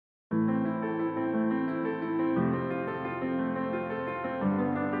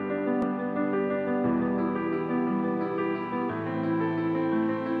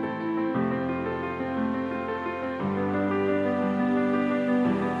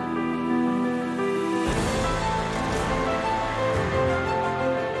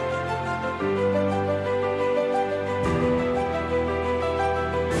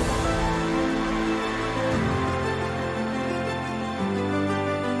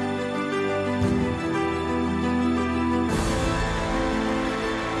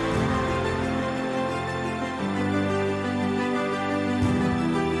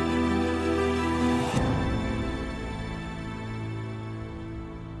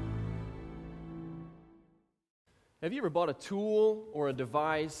Have you ever bought a tool or a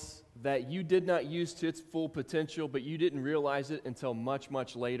device that you did not use to its full potential, but you didn't realize it until much,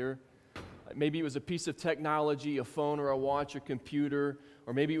 much later? Maybe it was a piece of technology, a phone or a watch or computer,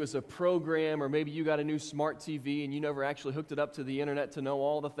 or maybe it was a program, or maybe you got a new smart TV and you never actually hooked it up to the internet to know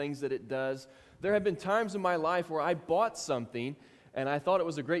all the things that it does. There have been times in my life where I bought something and I thought it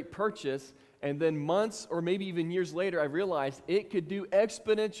was a great purchase, and then months or maybe even years later I realized it could do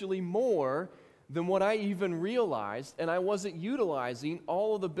exponentially more than what I even realized, and I wasn't utilizing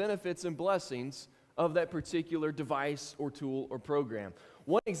all of the benefits and blessings of that particular device or tool or program.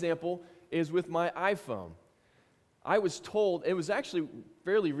 One example is with my iPhone. I was told, it was actually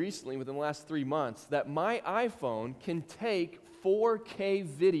fairly recently, within the last 3 months, that my iPhone can take 4K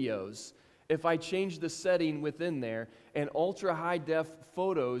videos if I change the setting within there, and ultra-high-def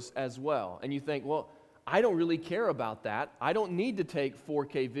photos as well. And you think, well, I don't really care about that. I don't need to take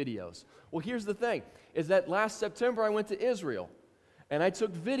 4K videos. Well, here's the thing, is that last September I went to Israel, and I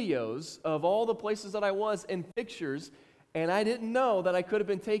took videos of all the places that I was and pictures, and I didn't know that I could have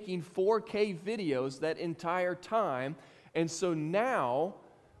been taking 4K videos that entire time. And so now,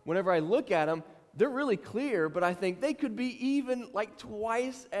 whenever I look at them, they're really clear, but I think they could be even like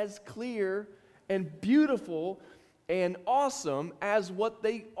twice as clear and beautiful and awesome as what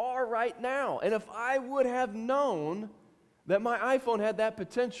they are right now. And if I would have known that my iPhone had that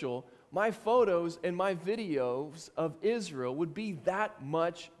potential, my photos and my videos of Israel would be that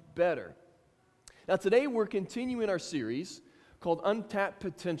much better. Now today we're continuing our series called Untapped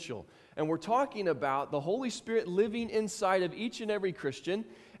Potential, and we're talking about the Holy Spirit living inside of each and every Christian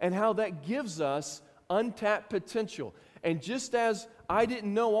and how that gives us untapped potential. And just as I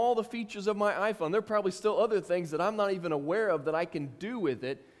didn't know all the features of my iPhone, there are probably still other things that I'm not even aware of that I can do with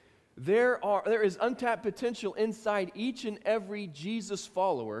it. There is untapped potential inside each and every Jesus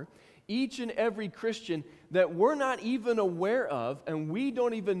follower, each and every Christian that we're not even aware of and we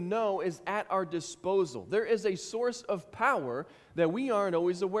don't even know is at our disposal. There is a source of power that we aren't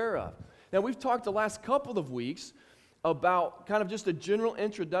always aware of. Now, we've talked the last couple of weeks about kind of just a general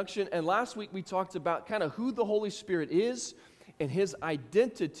introduction, and last week we talked about kind of who the Holy Spirit is and His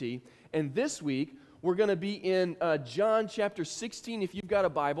identity, and this week we're going to be in John chapter 16, if you've got a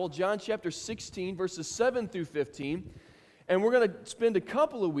Bible, John chapter 16, verses 7 through 15, and we're going to spend a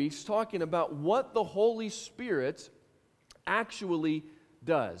couple of weeks talking about what the Holy Spirit actually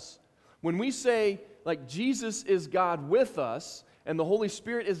does. When we say, like, Jesus is God with us and the Holy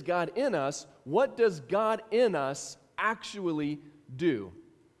Spirit is God in us, what does God in us actually do?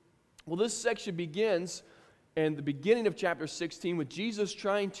 Well, this section begins in the beginning of chapter 16 with Jesus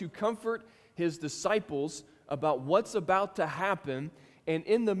trying to comfort His disciples about what's about to happen, and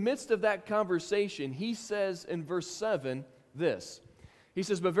in the midst of that conversation, He says in verse 7 this. He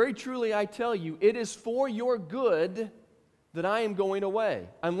says, "But very truly I tell you, it is for your good that I am going away.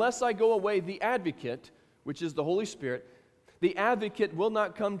 Unless I go away, the advocate, which is the Holy Spirit, the advocate will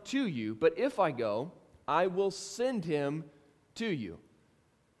not come to you, but if I go, I will send him to you."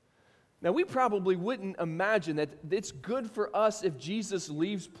 Now, we probably wouldn't imagine that it's good for us if Jesus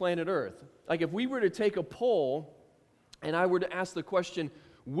leaves planet Earth. Like if we were to take a poll and I were to ask the question,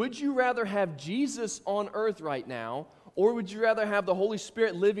 would you rather have Jesus on earth right now, or would you rather have the Holy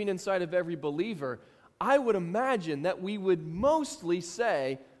Spirit living inside of every believer? I would imagine that we would mostly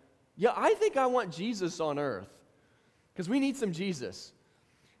say, yeah, I think I want Jesus on earth, because we need some Jesus.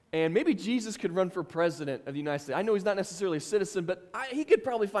 And maybe Jesus could run for president of the United States. I know He's not necessarily a citizen, but He could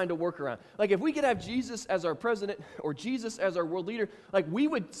probably find a workaround. Like if we could have Jesus as our president or Jesus as our world leader, like we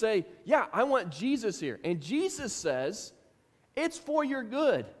would say, yeah, I want Jesus here. And Jesus says, it's for your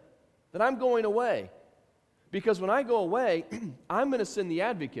good that I'm going away. Because when I go away, I'm going to send the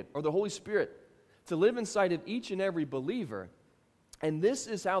advocate or the Holy Spirit to live inside of each and every believer. And this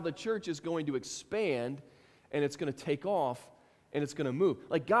is how the church is going to expand, and it's going to take off, and it's going to move.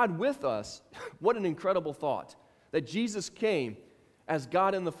 Like God with us, what an incredible thought. That Jesus came as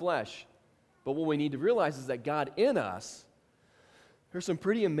God in the flesh. But what we need to realize is that God in us, there's some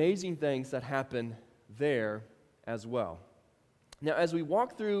pretty amazing things that happen there as well. Now, as we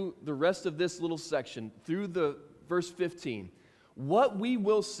walk through the rest of this little section, through the verse 15, what we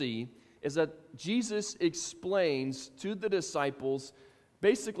will see is that Jesus explains to the disciples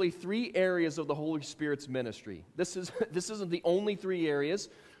basically 3 areas of the Holy Spirit's ministry. This isn't the only 3 areas,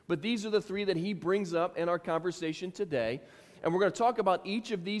 but these are the 3 that He brings up in our conversation today. And we're going to talk about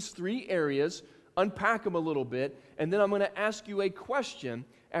each of these 3 areas, unpack them a little bit, and then I'm going to ask you a question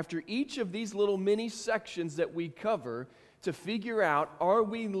after each of these little mini sections that we cover to figure out, are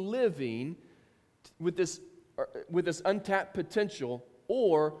we living with this untapped potential,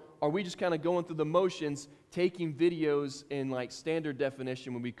 or are we just kind of going through the motions, taking videos in like standard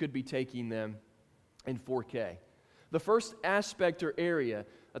definition when we could be taking them in 4K? The first aspect or area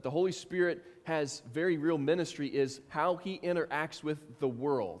that the Holy Spirit has very real ministry is how he interacts with the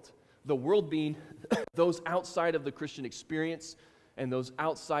world. The world being those outside of the Christian experience and those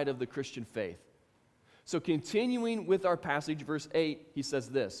outside of the Christian faith. So continuing with our passage, verse 8, he says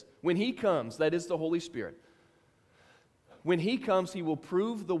this: when he comes, that is the Holy Spirit, when he comes, he will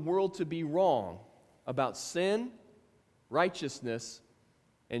prove the world to be wrong about sin, righteousness,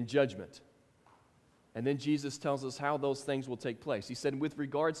 and judgment. And then Jesus tells us how those things will take place. He said, with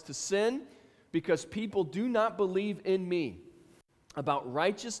regards to sin, because people do not believe in me. About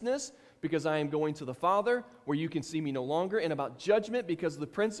righteousness, because I am going to the Father, where you can see me no longer. And about judgment, because the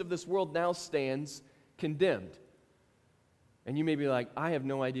prince of this world now stands condemned. And you may be like, I have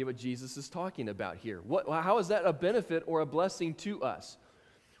no idea what Jesus is talking about here. How is that a benefit or a blessing to us?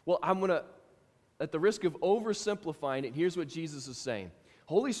 Well, I'm going to, at the risk of oversimplifying it, here's what Jesus is saying.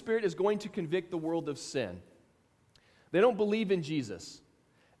 Holy Spirit is going to convict the world of sin. They don't believe in Jesus.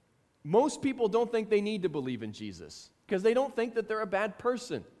 Most people don't think they need to believe in Jesus because they don't think that they're a bad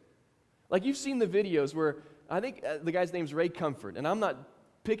person. Like you've seen the videos where, I think the guy's name's Ray Comfort, and I'm not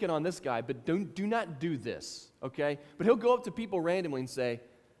picking on this guy, but do not do this, okay? But he'll go up to people randomly and say,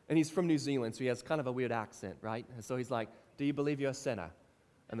 and he's from New Zealand, so he has kind of a weird accent, right? And so he's like, do you believe you're a sinner?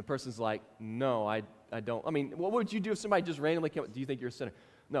 And the person's like, no, I don't. I mean, what would you do if somebody just randomly came up, do you think you're a sinner?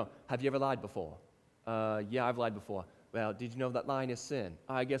 No. Have you ever lied before? Yeah, I've lied before. Well, did you know that lying is sin?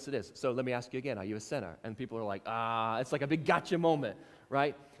 I guess it is. So let me ask you again, are you a sinner? And people are like, it's like a big gotcha moment,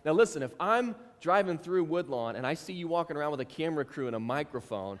 right? Now listen, if I'm driving through Woodlawn and I see you walking around with a camera crew and a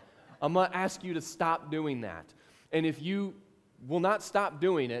microphone, I'm going to ask you to stop doing that. And if you will not stop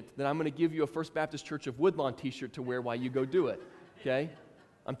doing it, then I'm going to give you a First Baptist Church of Woodlawn t-shirt to wear while you go do it, okay?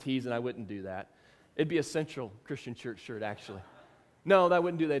 I'm teasing, I wouldn't do that. It'd be a Central Christian Church shirt, actually. No, I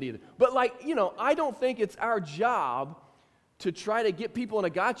wouldn't do that either. But I don't think it's our job to try to get people in a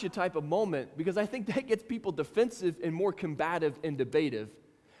gotcha type of moment, because I think that gets people defensive and more combative and debative,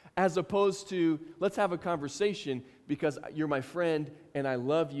 as opposed to, let's have a conversation because you're my friend and I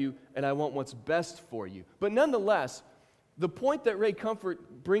love you and I want what's best for you. But nonetheless, the point that Ray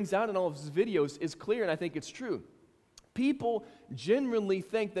Comfort brings out in all of his videos is clear, and I think it's true. People genuinely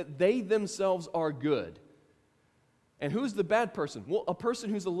think that they themselves are good. And who's the bad person? Well, a person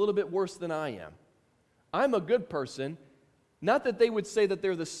who's a little bit worse than I am. I'm a good person. Not that they would say that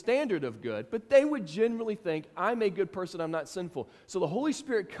they're the standard of good, but they would generally think, I'm a good person, I'm not sinful. So the Holy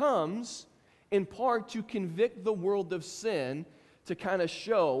Spirit comes in part to convict the world of sin, to kind of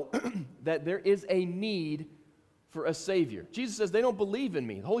show that there is a need for a Savior. Jesus says they don't believe in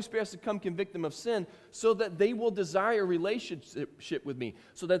me. The Holy Spirit has to come convict them of sin so that they will desire a relationship with me,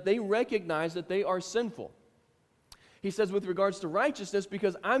 so that they recognize that they are sinful. He says with regards to righteousness,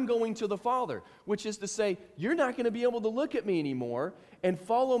 because I'm going to the Father, which is to say, you're not going to be able to look at me anymore and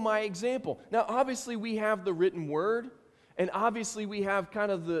follow my example. Now, obviously, we have the written word, and obviously we have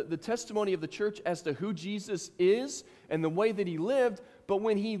kind of the testimony of the church as to who Jesus is and the way that he lived, but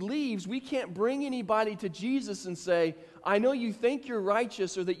when he leaves, we can't bring anybody to Jesus and say, I know you think you're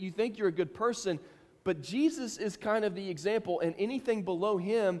righteous or that you think you're a good person, but Jesus is kind of the example, and anything below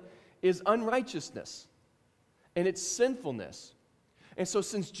him is unrighteousness. And it's sinfulness. And so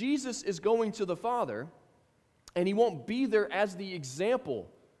since Jesus is going to the Father, and he won't be there as the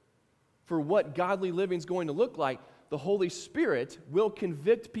example for what godly living is going to look like, the Holy Spirit will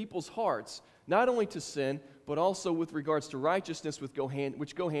convict people's hearts, not only to sin, but also with regards to righteousness, which go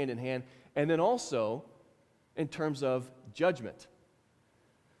hand in hand, and then also in terms of judgment.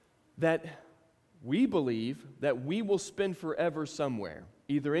 That we believe that we will spend forever somewhere,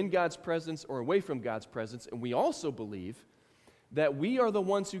 either in God's presence or away from God's presence, and we also believe that we are the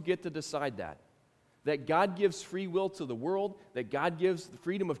ones who get to decide that God gives free will to the world, that God gives the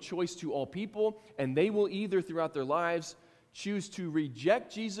freedom of choice to all people, and they will either throughout their lives choose to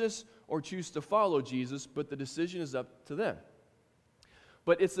reject Jesus or choose to follow Jesus, but the decision is up to them.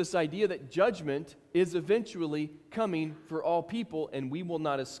 But it's this idea that judgment is eventually coming for all people, and we will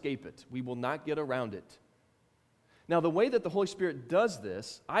not escape it. We will not get around it. Now, the way that the Holy Spirit does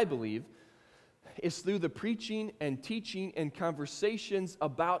this, I believe, is through the preaching and teaching and conversations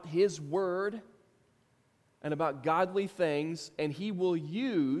about his word and about godly things, and he will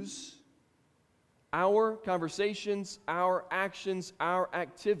use our conversations, our actions, our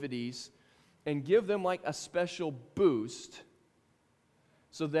activities, and give them like a special boost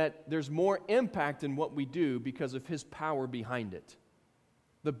so that there's more impact in what we do because of his power behind it.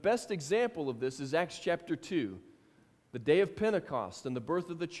 The best example of this is Acts chapter 2. the day of Pentecost and the birth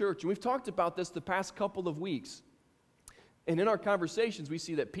of the church. And we've talked about this the past couple of weeks. And in our conversations, we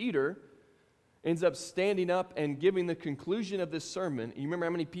see that Peter ends up standing up and giving the conclusion of this sermon. You remember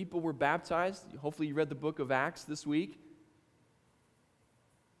how many people were baptized? Hopefully you read the book of Acts this week.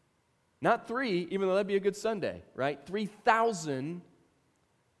 Not 3, even though that'd be a good Sunday, right? 3,000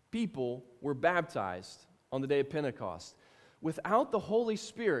 people were baptized on the day of Pentecost. Without the Holy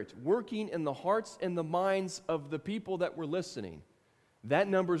Spirit working in the hearts and the minds of the people that were listening, that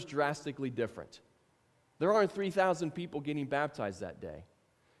number is drastically different. There aren't 3,000 people getting baptized that day.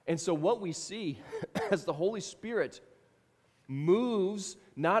 And so what we see as the Holy Spirit moves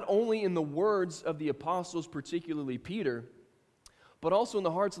not only in the words of the apostles, particularly Peter, but also in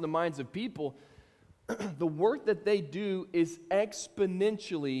the hearts and the minds of people, the work that they do is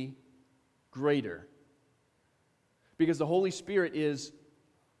exponentially greater. Because the Holy Spirit is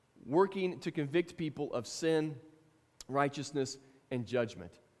working to convict people of sin, righteousness, and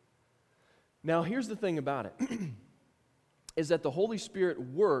judgment. Now, here's the thing about it, is that the Holy Spirit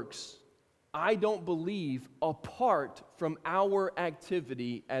works, I don't believe, apart from our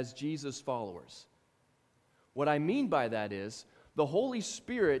activity as Jesus followers. What I mean by that is, the Holy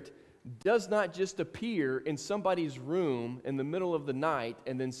Spirit does not just appear in somebody's room in the middle of the night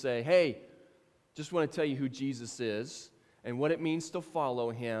and then say, hey, just want to tell you who Jesus is and what it means to follow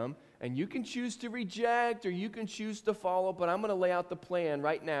him, and you can choose to reject or you can choose to follow, but I'm going to lay out the plan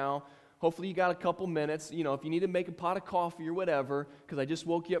right now. Hopefully you got a couple minutes. You know, if you need to make a pot of coffee or whatever, because I just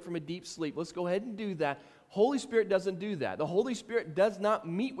woke you up from a deep sleep, let's go ahead and do that. Holy Spirit doesn't do that. The Holy Spirit does not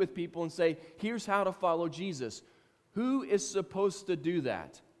meet with people and say, here's how to follow Jesus. Who is supposed to do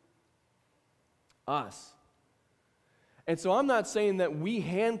that? Us. And so I'm not saying that we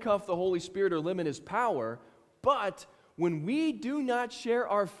handcuff the Holy Spirit or limit his power, but when we do not share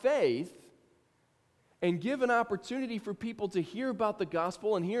our faith and give an opportunity for people to hear about the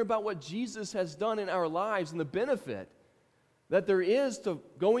gospel and hear about what Jesus has done in our lives and the benefit that there is to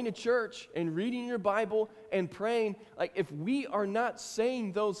going to church and reading your Bible and praying, like if we are not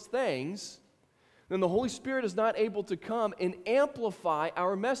saying those things, then the Holy Spirit is not able to come and amplify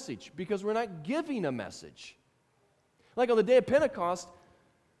our message because we're not giving a message. Like on the day of Pentecost,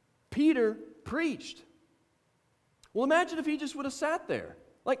 Peter preached. Well, imagine if he just would have sat there.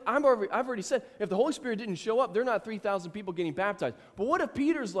 Like I've already said, if the Holy Spirit didn't show up, there are not 3,000 people getting baptized. But what if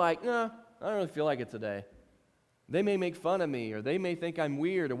Peter's like, nah, I don't really feel like it today. They may make fun of me, or they may think I'm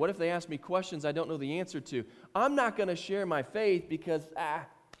weird, or what if they ask me questions I don't know the answer to? I'm not going to share my faith because,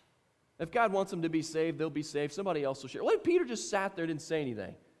 if God wants them to be saved, they'll be saved. Somebody else will share. What if Peter just sat there and didn't say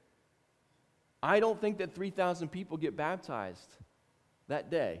anything? I don't think that 3,000 people get baptized that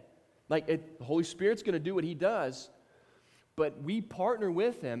day. Like, the Holy Spirit's going to do what he does, but we partner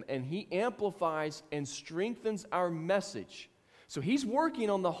with him, and he amplifies and strengthens our message. So he's working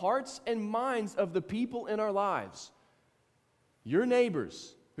on the hearts and minds of the people in our lives. Your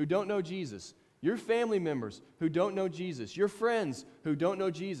neighbors who don't know Jesus, your family members who don't know Jesus, your friends who don't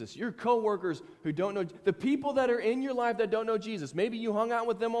know Jesus, your coworkers who don't know, the people that are in your life that don't know Jesus. Maybe you hung out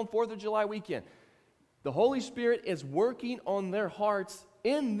with them on 4th of July weekend. The Holy Spirit is working on their hearts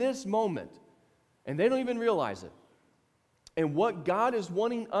in this moment, and they don't even realize it. And what God is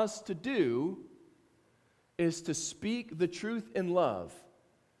wanting us to do is to speak the truth in love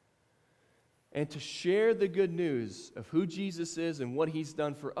and to share the good news of who Jesus is and what he's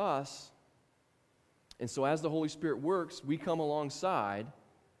done for us. And so as the Holy Spirit works, we come alongside,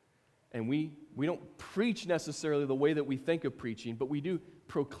 and we don't preach necessarily the way that we think of preaching, but we do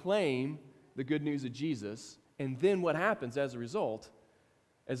proclaim the good news of Jesus. And then what happens as a result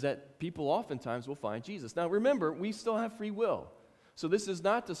is that people oftentimes will find Jesus. Now remember, we still have free will. So this is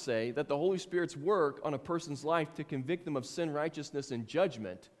not to say that the Holy Spirit's work on a person's life to convict them of sin, righteousness, and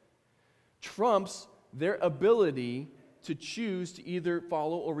judgment trumps their ability to choose to either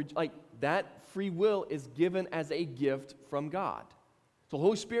follow or like that free will is given as a gift from God. So the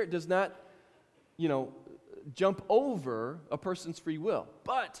Holy Spirit does not, jump over a person's free will.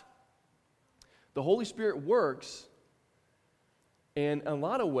 But the Holy Spirit works, and in a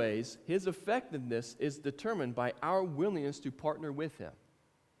lot of ways, his effectiveness is determined by our willingness to partner with him.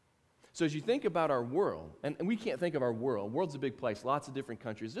 So as you think about our world, and we can't think of our world. World's a big place, lots of different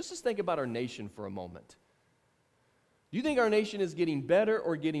countries. Let's just think about our nation for a moment. Do you think our nation is getting better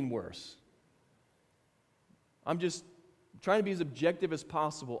or getting worse? I'm just trying to be as objective as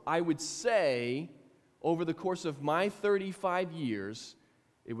possible. I would say over the course of my 35 years,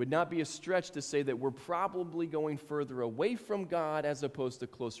 it would not be a stretch to say that we're probably going further away from God as opposed to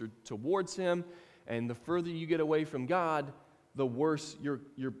closer towards him. And the further you get away from God, the worse your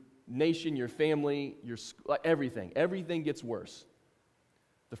nation, your family, your everything. Everything gets worse.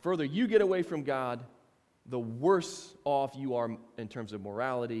 The further you get away from God, the worse off you are in terms of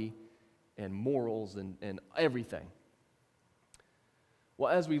morality and morals and everything.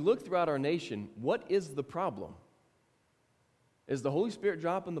 Well, as we look throughout our nation, what is the problem? Is the Holy Spirit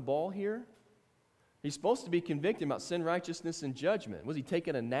dropping the ball here? He's supposed to be convicting about sin, righteousness, and judgment. Was he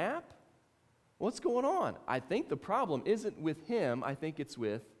taking a nap? What's going on? I think the problem isn't with him. I think it's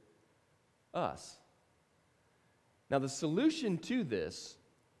with us. Now, the solution to this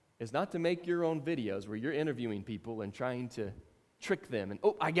is not to make your own videos where you're interviewing people and trying to trick them and,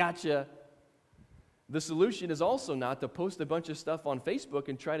 oh, I gotcha. The solution is also not to post a bunch of stuff on Facebook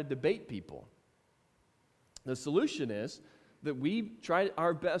and try to debate people. The solution is that we try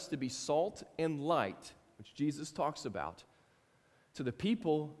our best to be salt and light, which Jesus talks about, to the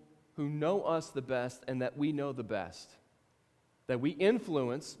people who know us the best and that we know the best. That we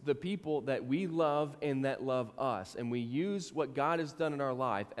influence the people that we love and that love us. And we use what God has done in our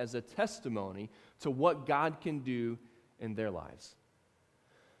life as a testimony to what God can do in their lives.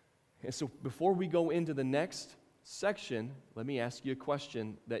 And so before we go into the next section, let me ask you a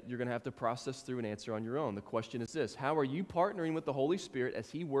question that you're going to have to process through and answer on your own. The question is this: how are you partnering with the Holy Spirit as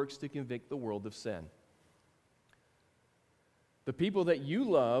He works to convict the world of sin? The people that you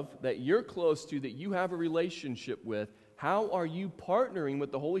love, that you're close to, that you have a relationship with, how are you partnering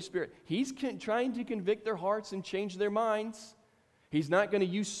with the Holy Spirit? He's trying to convict their hearts and change their minds. He's not going to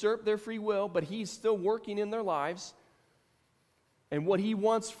usurp their free will, but He's still working in their lives. And what He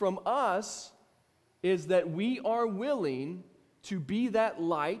wants from us is that we are willing to be that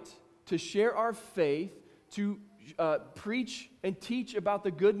light, to share our faith, to preach and teach about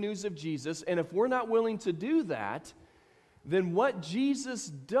the good news of Jesus. And if we're not willing to do that, then what Jesus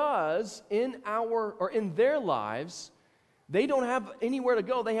does in their lives, they don't have anywhere to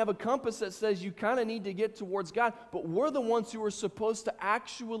go. They have a compass that says you kind of need to get towards God, but we're the ones who are supposed to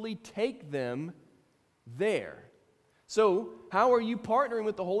actually take them there. So, how are you partnering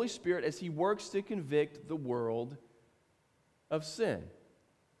with the Holy Spirit as He works to convict the world of sin?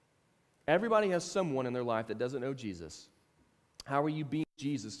 Everybody has someone in their life that doesn't know Jesus. How are you being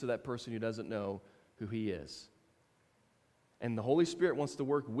Jesus to that person who doesn't know who He is? And the Holy Spirit wants to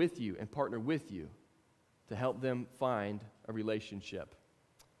work with you and partner with you to help them find a relationship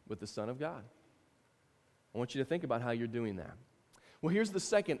with the Son of God. I want you to think about how you're doing that. Well, here's the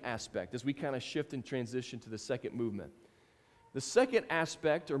second aspect as we kind of shift and transition to the second movement. The second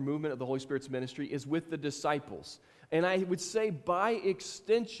aspect or movement of the Holy Spirit's ministry is with the disciples. And I would say by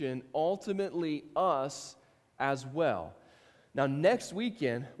extension, ultimately us as well. Now, next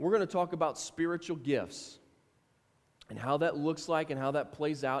weekend, we're going to talk about spiritual gifts and how that looks like and how that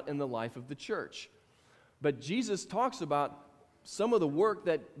plays out in the life of the church. But Jesus talks about some of the work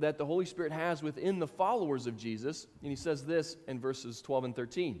that the Holy Spirit has within the followers of Jesus, and He says this in verses 12 and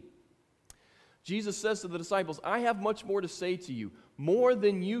 13. Jesus says to the disciples, I have much more to say to you, more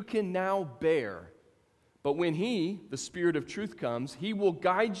than you can now bear. But when He, the Spirit of truth, comes, He will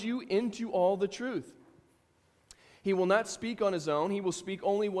guide you into all the truth. He will not speak on His own. He will speak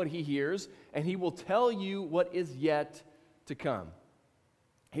only what He hears, and He will tell you what is yet to come.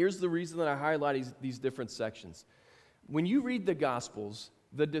 Here's the reason that I highlight these different sections. When you read the Gospels,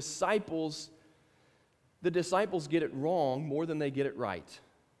 the disciples get it wrong more than they get it right.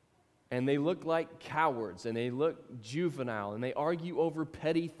 And they look like cowards, and they look juvenile, and they argue over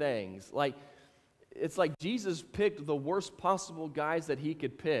petty things. It's like Jesus picked the worst possible guys that He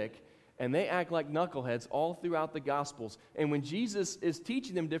could pick, and they act like knuckleheads all throughout the Gospels. And when Jesus is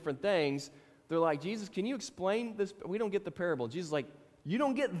teaching them different things, they're like, Jesus, can you explain this? We don't get the parable. Jesus is like, you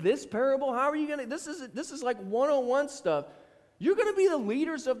don't get this parable? How are you going to? This is like 101 stuff. You're going to be the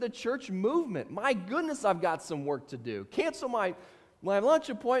leaders of the church movement. My goodness, I've got some work to do. Cancel my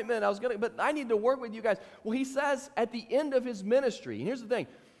lunch appointment. But I need to work with you guys. Well, He says at the end of His ministry, and here's the thing,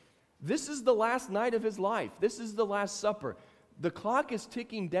 this is the last night of His life. This is the Last Supper. The clock is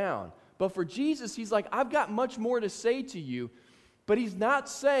ticking down. But for Jesus, He's like, I've got much more to say to you. But He's not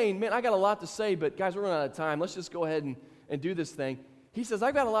saying, man, I got a lot to say, but guys, we're running out of time. Let's just go ahead and do this thing. He says,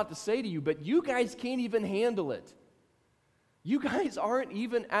 I've got a lot to say to you, but you guys can't even handle it. You guys aren't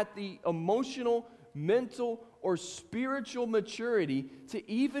even at the emotional, mental, or spiritual maturity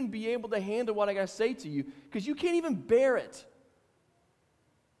to even be able to handle what I got to say to you, because you can't even bear it.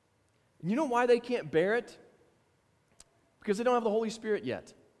 And you know why they can't bear it? Because they don't have the Holy Spirit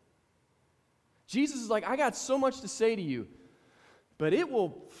yet. Jesus is like, I got so much to say to you, but it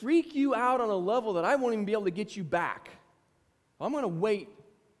will freak you out on a level that I won't even be able to get you back. I'm going to wait.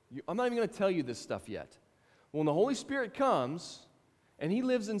 I'm not even going to tell you this stuff yet. When the Holy Spirit comes and He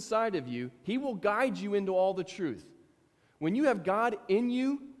lives inside of you, He will guide you into all the truth. When you have God in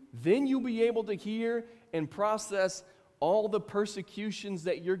you, then you'll be able to hear and process all the persecutions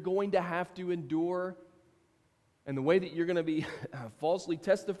that you're going to have to endure, and the way that you're going to be falsely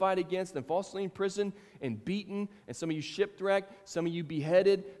testified against and falsely imprisoned and beaten, and some of you shipwrecked, some of you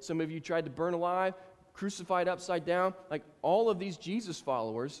beheaded, some of you tried to burn alive, crucified upside down. Like all of these Jesus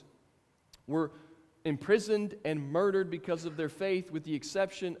followers were imprisoned and murdered because of their faith, with the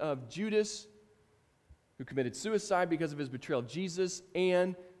exception of Judas, who committed suicide because of his betrayal of Jesus,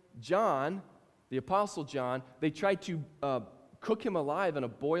 and John, the Apostle John. They tried to cook him alive in a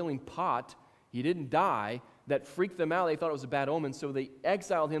boiling pot. He didn't die. That freaked them out. They thought it was a bad omen, so they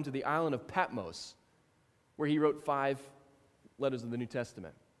exiled him to the island of Patmos, where he wrote 5 letters of the New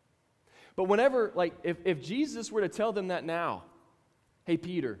Testament. But whenever, like, if Jesus were to tell them that now, hey,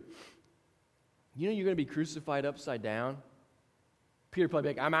 Peter, you know you're going to be crucified upside down? Peter would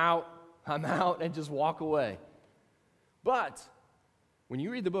probably be like, I'm out, and just walk away. But when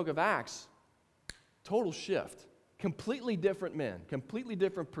you read the book of Acts, total shift. Completely different men, completely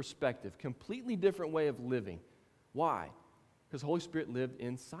different perspective, completely different way of living. Why? Because the Holy Spirit lived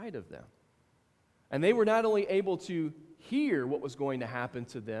inside of them. And they were not only able to hear what was going to happen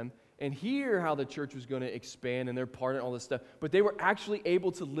to them and hear how the church was going to expand and their part in all this stuff, but they were actually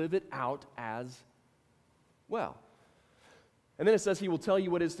able to live it out as well. And then it says He will tell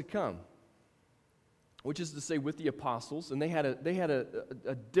you what is to come, which is to say with the apostles, and they had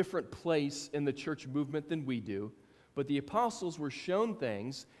a different place in the church movement than we do. But the apostles were shown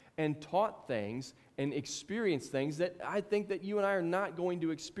things and taught things and experienced things that I think that you and I are not going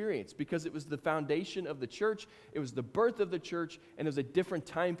to experience, because it was the foundation of the church, it was the birth of the church, and it was a different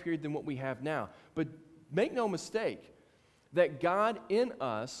time period than what we have now. But make no mistake that God in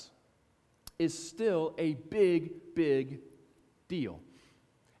us is still a big, big deal.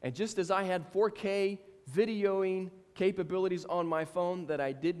 And just as I had 4K videoing capabilities on my phone that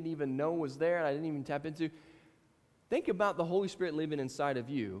I didn't even know was there and I didn't even tap into, think about the Holy Spirit living inside of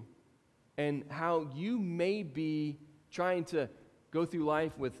you and how you may be trying to go through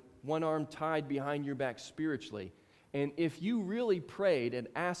life with one arm tied behind your back spiritually. And if you really prayed and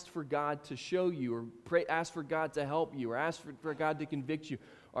asked for God to show you, or asked for God to help you, or asked for God to convict you,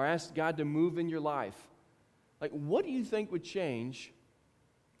 or asked God to move in your life, like, what do you think would change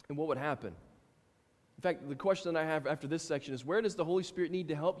and what would happen? In fact, the question that I have after this section is, where does the Holy Spirit need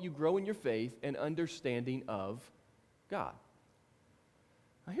to help you grow in your faith and understanding of God?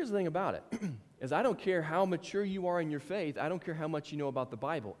 Now, here's the thing about it, is I don't care how mature you are in your faith, I don't care how much you know about the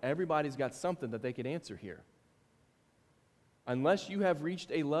Bible. Everybody's got something that they could answer here. Unless you have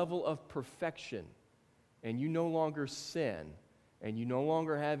reached a level of perfection and you no longer sin and you no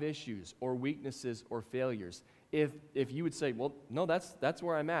longer have issues or weaknesses or failures, if you would say, well, no, that's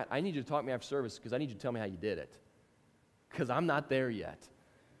where I'm at. I need you to talk to me after service because I need you to tell me how you did it, because I'm not there yet.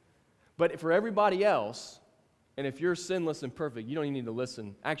 But for everybody else, and if you're sinless and perfect, you don't even need to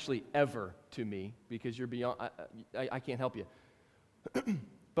listen, actually, ever to me, because you're beyond, I can't help you.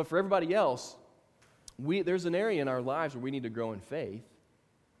 But for everybody else, there's an area in our lives where we need to grow in faith.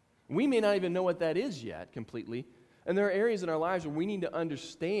 We may not even know what that is yet completely. And there are areas in our lives where we need to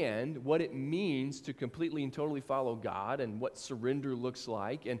understand what it means to completely and totally follow God, and what surrender looks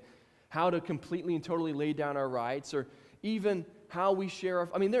like, and how to completely and totally lay down our rights, or even how we share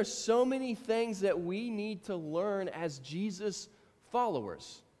our... there's so many things that we need to learn as Jesus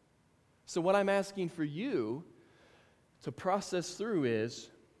followers. So what I'm asking for you to process through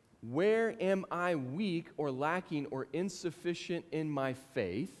is, where am I weak or lacking or insufficient in my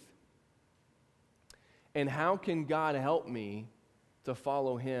faith? And how can God help me to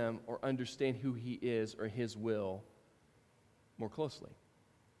follow Him or understand who He is or His will more closely?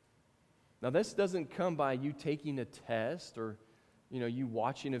 Now, this doesn't come by you taking a test or you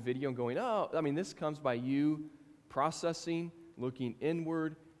watching a video and going, this comes by you processing, looking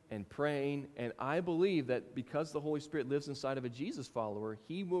inward, and praying. And I believe that because the Holy Spirit lives inside of a Jesus follower,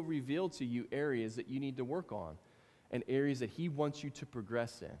 He will reveal to you areas that you need to work on and areas that He wants you to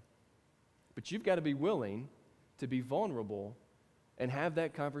progress in. But you've got to be willing to be vulnerable and have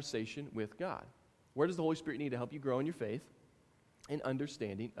that conversation with God. Where does the Holy Spirit need to help you grow in your faith and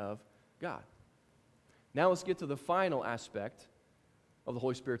understanding of God? Now let's get to the final aspect of the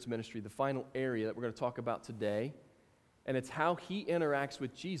Holy Spirit's ministry, the final area that we're going to talk about today, and it's how He interacts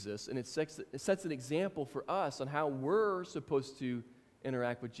with Jesus, and it sets an example for us on how we're supposed to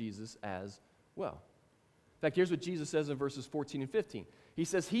interact with Jesus as well. In fact, here's what Jesus says in verses 14 and 15. He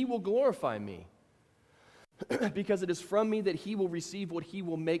says, He will glorify me, because it is from me that He will receive what He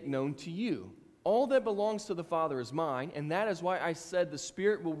will make known to you. All that belongs to the Father is mine, and that is why I said the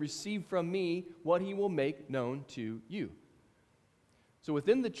Spirit will receive from me what he will make known to you. So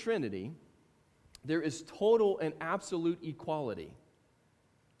within the Trinity, there is total and absolute equality.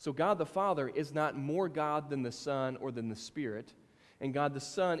 So God the Father is not more God than the Son or than the Spirit, and God the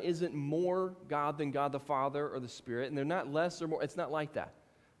Son isn't more God than God the Father or the Spirit, and they're not less or more. It's not like that.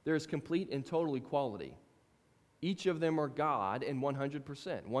 There is complete and total equality. Each of them are God in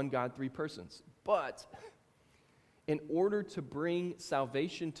 100%, one God, three persons. But in order to bring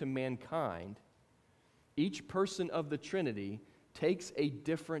salvation to mankind, each person of the Trinity takes a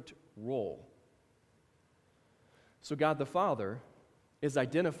different role. So God the Father is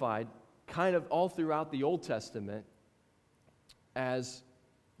identified kind of all throughout the Old Testament as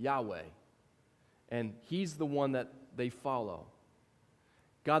Yahweh, and he's the one that they follow.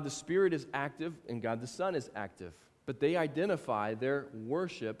 God the Spirit is active, and God the Son is active, but they identify their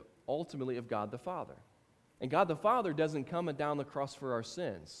worship ultimately of God the Father. And God the Father doesn't come down the cross for our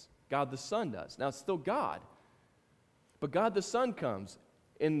sins. God the Son does. Now, it's still God, but God the Son comes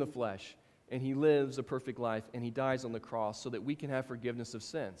in the flesh, and he lives a perfect life, and he dies on the cross so that we can have forgiveness of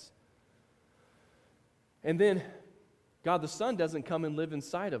sins. And then God the Son doesn't come and live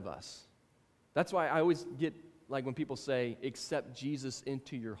inside of us. That's why I always get, like when people say, accept Jesus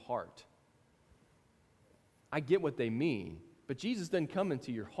into your heart. I get what they mean, but Jesus doesn't come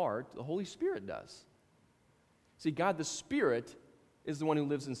into your heart. The Holy Spirit does. See, God the Spirit is the one who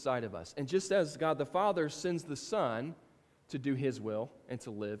lives inside of us. And just as God the Father sends the Son to do his will and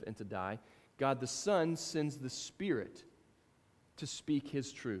to live and to die, God the Son sends the Spirit to speak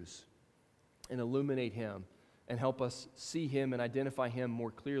his truths and illuminate him and help us see him and identify him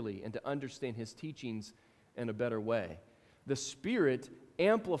more clearly and to understand his teachings in a better way. The Spirit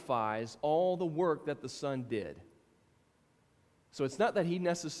amplifies all the work that the Son did. So it's not that he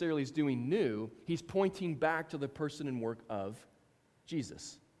necessarily is doing new, he's pointing back to the person and work of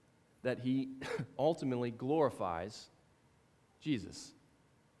Jesus, that he ultimately glorifies Jesus.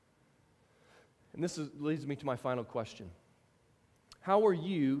 And leads me to my final question. How are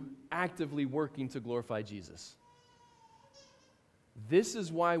you actively working to glorify Jesus? This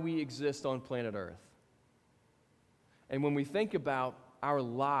is why we exist on planet Earth. And when we think about our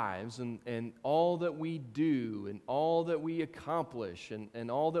lives and all that we do and all that we accomplish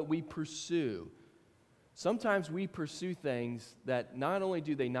and all that we pursue, sometimes we pursue things that not only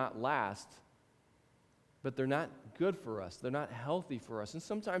do they not last, but they're not good for us. They're not healthy for us. And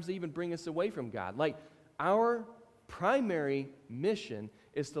sometimes they even bring us away from God. Like our primary mission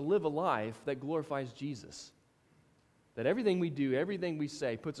is to live a life that glorifies Jesus. That everything we do, everything we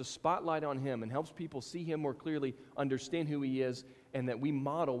say puts a spotlight on him and helps people see him more clearly, understand who he is, and that we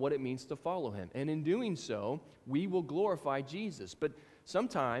model what it means to follow him. And in doing so, we will glorify Jesus. But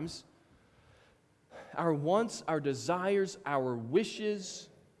sometimes our wants, our desires, our wishes,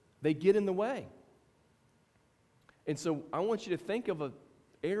 they get in the way. And so I want you to think of an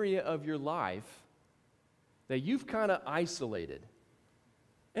area of your life that you've kind of isolated.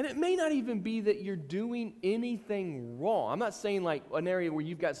 And it may not even be that you're doing anything wrong. I'm not saying like an area where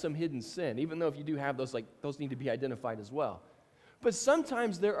you've got some hidden sin, even though if you do have those, like those need to be identified as well. But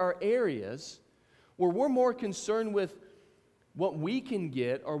sometimes there are areas where we're more concerned with what we can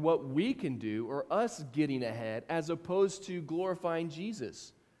get or what we can do or us getting ahead as opposed to glorifying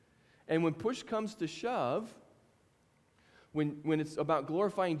Jesus. And when push comes to shove, when it's about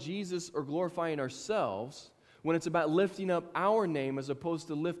glorifying Jesus or glorifying ourselves, when it's about lifting up our name as opposed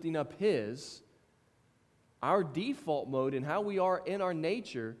to lifting up his, our default mode and how we are in our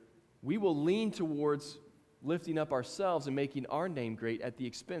nature, we will lean towards lifting up ourselves and making our name great at the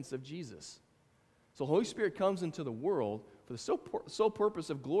expense of Jesus. So the Holy Spirit comes into the world for the sole purpose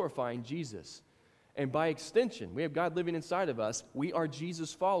of glorifying Jesus. And by extension, we have God living inside of us. We are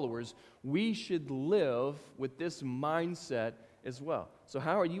Jesus followers. We should live with this mindset as well. So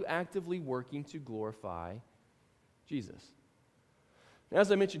how are you actively working to glorify Jesus? Now,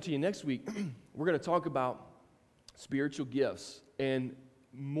 as I mentioned to you, next week, we're going to talk about spiritual gifts and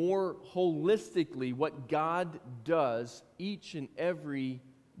more holistically what God does each and every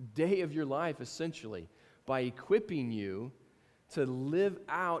day of your life, essentially, by equipping you to live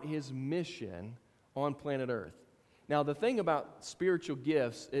out his mission on planet Earth. Now, the thing about spiritual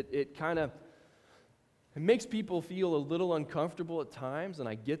gifts, it makes people feel a little uncomfortable at times, and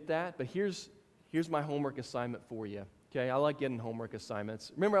I get that, but here's my homework assignment for you. Okay, I like getting homework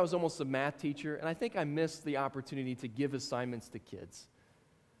assignments. Remember, I was almost a math teacher, and I think I missed the opportunity to give assignments to kids.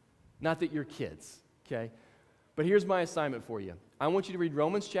 Not that you're kids, okay? But here's my assignment for you. I want you to read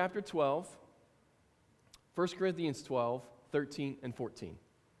Romans chapter 12, 1 Corinthians 12, 13, and 14.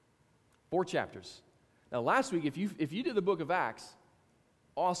 4 chapters. Now, last week, if you did the book of Acts,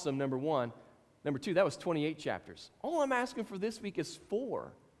 awesome, number one. Number two, that was 28 chapters. All I'm asking for this week is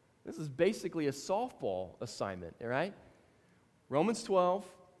 4. This is basically a softball assignment, all right? Romans 12,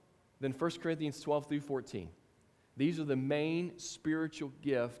 then 1 Corinthians 12 through 14. These are the main spiritual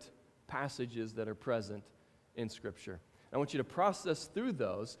gift passages that are present in Scripture. I want you to process through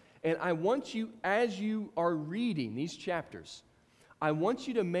those, and I want you, as you are reading these chapters, I want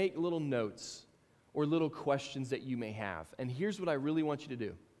you to make little notes or little questions that you may have. And here's what I really want you to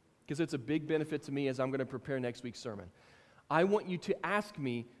do, because it's a big benefit to me as I'm going to prepare next week's sermon. I want you to ask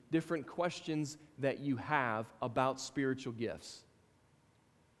me different questions that you have about spiritual gifts.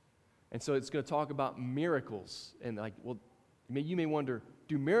 And so it's going to talk about miracles. And like, well, you may wonder,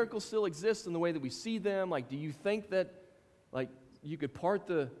 do miracles still exist in the way that we see them? Like, do you think that, like, you could part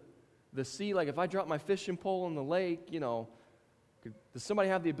the sea? Like, if I drop my fishing pole in the lake, does somebody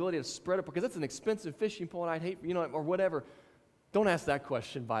have the ability to spread it? Because that's an expensive fishing pole, and I'd hate, or whatever. Don't ask that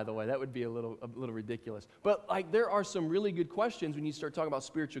question, by the way. That would be a little ridiculous. But, like, there are some really good questions when you start talking about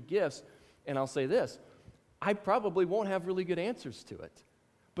spiritual gifts. And I'll say this, I probably won't have really good answers to it.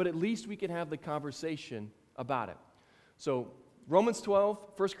 But at least we can have the conversation about it. So, Romans 12,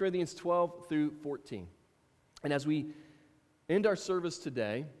 1 Corinthians 12 through 14. And as we end our service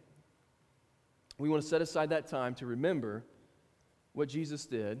today, we want to set aside that time to remember what Jesus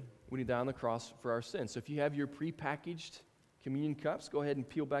did when he died on the cross for our sins. So if you have your prepackaged communion cups, go ahead and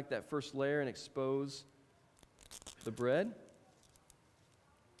peel back that first layer and expose the bread.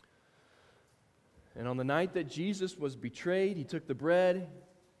 And on the night that Jesus was betrayed, he took the bread,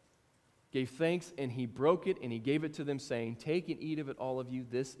 gave thanks, and he broke it, and he gave it to them, saying, "Take and eat of it, all of you.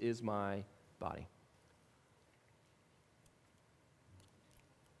 This is my body."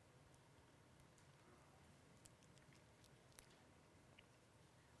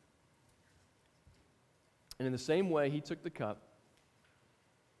 And in the same way, he took the cup,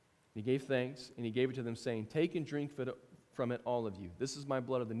 he gave thanks, and he gave it to them, saying, "Take and drink from it, all of you. This is my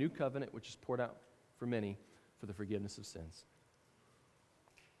blood of the new covenant, which is poured out for many for the forgiveness of sins."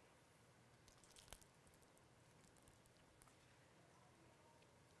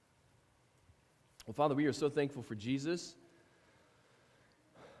 Well, Father, we are so thankful for Jesus,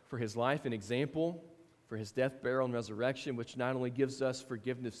 for his life and example, for his death, burial, and resurrection, which not only gives us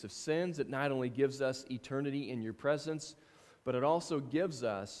forgiveness of sins, it not only gives us eternity in your presence, but it also gives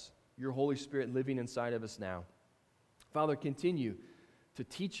us your Holy Spirit living inside of us now. Father, continue to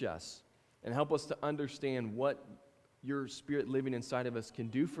teach us and help us to understand what your Spirit living inside of us can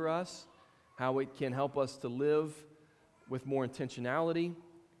do for us, how it can help us to live with more intentionality,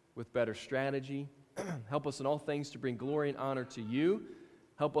 with better strategy. Help us in all things to bring glory and honor to you.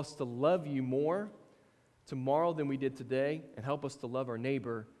 Help us to love you more tomorrow than we did today, and help us to love our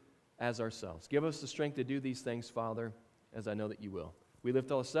neighbor as ourselves. Give us the strength to do these things, Father, as I know that you will. We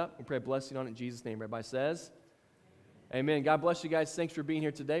lift all this up and pray a blessing on it in Jesus' name. Everybody says, Amen. God bless you guys. Thanks for being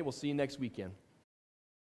here today. We'll see you next weekend.